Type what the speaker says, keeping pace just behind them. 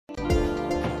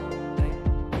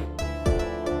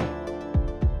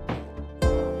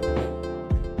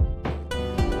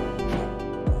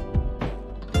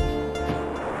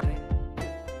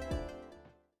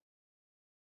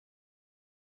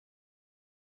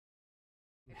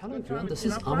Hello everyone, this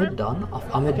is Ahmed of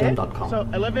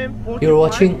ahmeddon.com. You're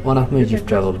watching one of my Egypt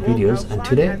travel videos, and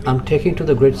today I'm taking to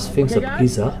the Great Sphinx of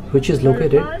Giza, which is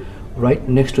located right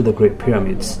next to the Great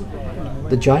Pyramids.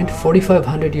 The giant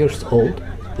 4,500 years old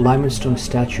limestone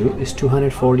statue is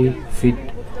 240 feet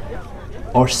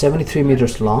or 73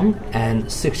 meters long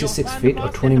and 66 feet or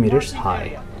 20 meters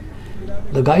high.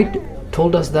 The guide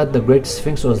told us that the Great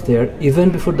Sphinx was there even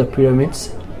before the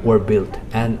pyramids were built,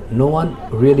 and no one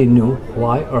really knew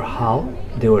why or how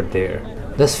they were there.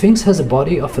 The Sphinx has a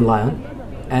body of a lion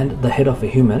and the head of a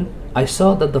human. I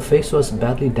saw that the face was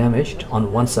badly damaged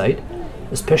on one side,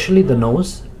 especially the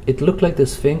nose. It looked like the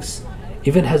Sphinx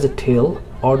even has a tail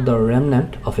or the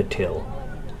remnant of a tail.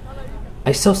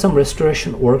 I saw some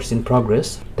restoration works in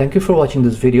progress. Thank you for watching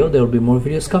this video. There will be more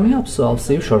videos coming up, so I'll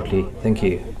see you shortly. Thank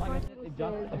you.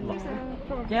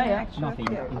 Yeah. Nothing.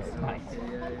 It's nice.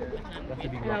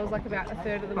 And I was like about a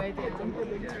third of the way down.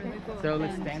 So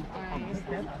let's stand on this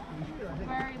step.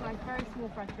 Very small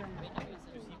fraction.